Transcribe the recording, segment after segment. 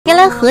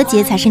何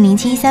洁才是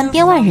0713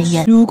编外人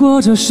员。如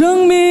果这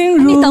生命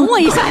如……你等我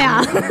一下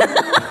呀！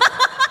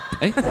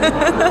哎，这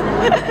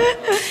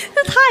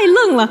太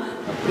愣了。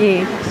1、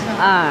2、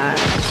3。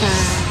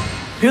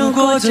如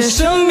果这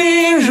生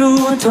命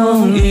如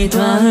同一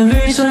段旅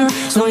程，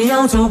总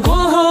要走过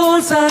后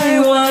再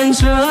完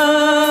整。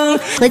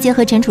何洁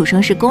和陈楚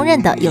生是公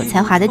认的有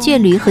才华的倔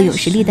驴和有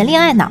实力的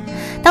恋爱脑。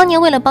当年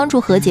为了帮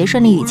助何洁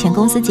顺利与前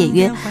公司解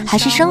约，还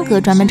是升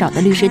格专门找的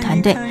律师团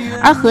队。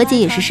而何洁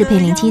也是适配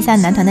0713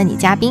男团的女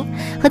嘉宾，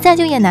和再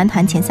就业男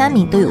团前3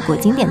名都有过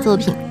经典作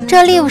品。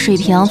这业务水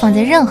平放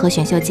在任何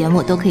选秀节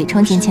目都可以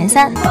冲进前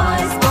3。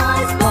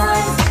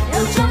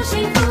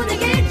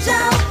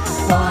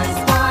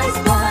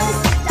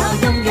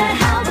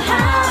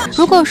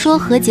如果说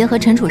何洁和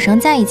陈楚生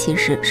在一起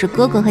时是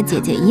哥哥和姐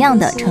姐一样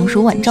的成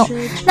熟稳重，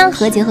那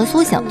何洁和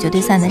苏醒绝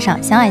对算得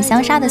上相爱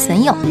相杀的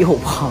损友。又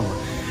胖了，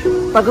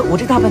大哥，我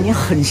这大半年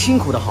很辛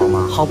苦的好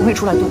吗？好不容易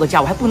出来度个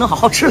假，我还不能好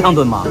好吃2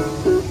顿吗？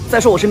再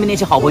说我身边那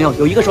些好朋友，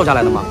有一个瘦下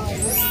来的吗？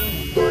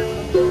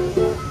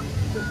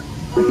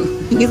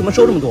你怎么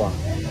瘦这么多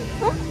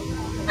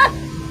啊？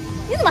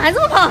你怎么还这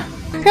么胖？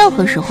任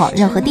何时候、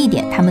任何地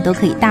点，他们都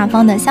可以大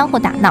方的相互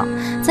打闹，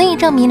足以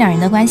证明两人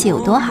的关系有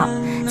多好。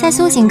在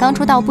苏醒刚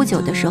出道不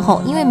久的时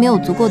候，因为没有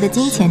足够的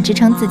金钱支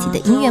撑自己的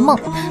音乐梦，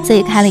所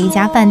以开了一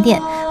家饭店。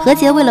何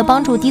洁为了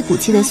帮助低谷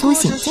期的苏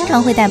醒，经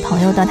常会带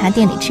朋友到他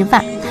店里吃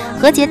饭。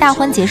何洁大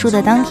婚结束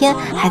的当天，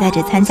还带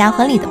着参加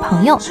婚礼的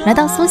朋友来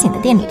到苏醒的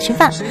店里吃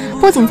饭，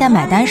不仅在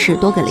买单时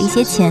多给了一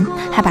些钱，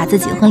还把自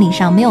己婚礼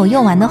上没有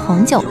用完的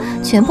红酒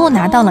全部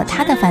拿到了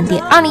他的饭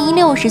店。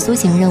2016是苏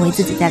醒认为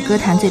自己在歌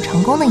坛最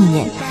成功的一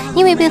年，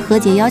因为被何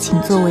洁邀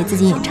请作为自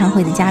己演唱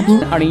会的嘉宾。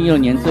2016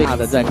年最大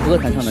的在歌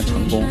坛上的成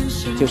功，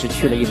就是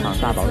去了一场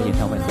大宝的演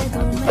唱会做嘉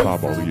宾。大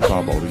宝的演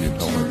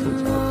唱会做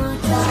嘉宾。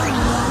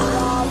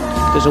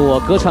这是我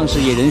歌唱事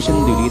业人生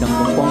履历当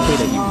中光辉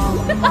的一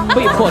笔，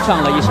被迫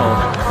唱了一首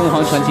凤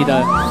凰传奇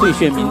的《最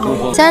炫民族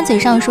风》。虽然嘴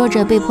上说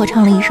着被迫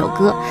唱了一首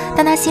歌，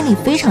但他心里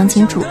非常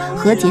清楚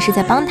何洁是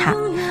在帮他。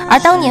而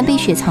当年被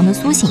雪藏的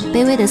苏醒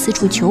卑微的四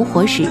处求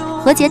活时，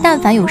何洁但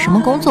凡有什么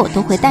工作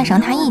都会带上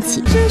他一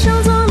起。只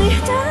想做你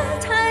的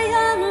太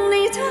阳，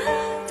你的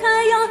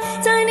太阳，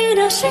在你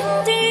的心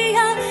底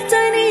呀，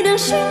在你的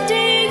心底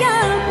呀，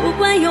不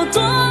管有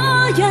多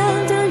远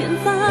的远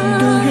方，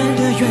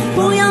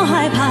不要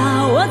害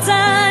怕，我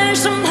在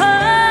身旁。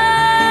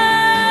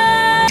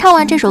唱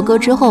完这首歌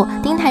之后，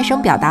丁太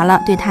升表达了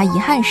对他遗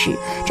憾时，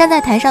站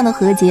在台上的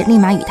何洁立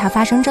马与他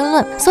发生争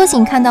论。苏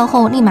醒看到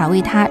后，立马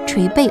为他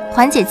捶背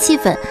缓解气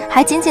氛，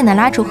还紧紧地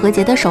拉住何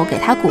洁的手给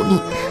他鼓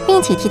励，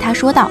并且替他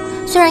说道：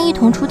虽然一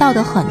同出道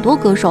的很多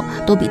歌手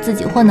都比自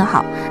己混得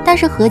好，但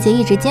是何洁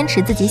一直坚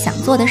持自己想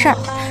做的事儿，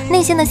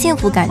内心的幸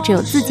福感只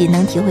有自己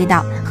能体会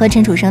到。和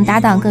陈楚生搭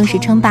档更是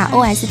称霸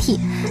OST，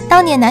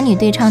 当年男女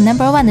对唱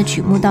No.1 的曲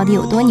目到底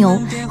有多牛？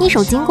一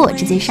首经过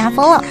直接杀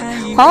疯了。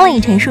黄伟、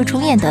陈数出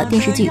演的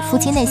电视剧《夫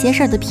妻那些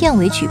事儿》的片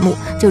尾曲目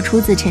就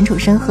出自陈楚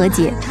生、何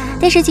洁。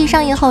电视剧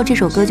上映后，这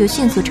首歌就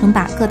迅速称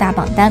霸各大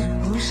榜单。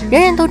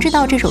人人都知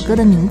道这首歌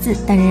的名字，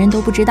但人人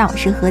都不知道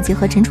是何洁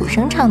和陈楚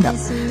生唱的。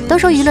都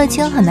说娱乐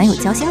圈很难有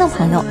交心的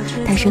朋友，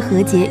但是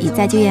何洁与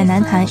再就业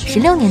男团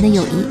16年的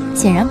友谊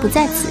显然不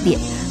在此列，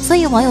所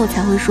以网友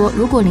才会说，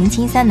如果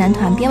0713男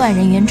团编外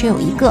人员只有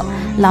一个，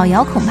老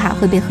姚恐怕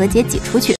会被何洁挤出去。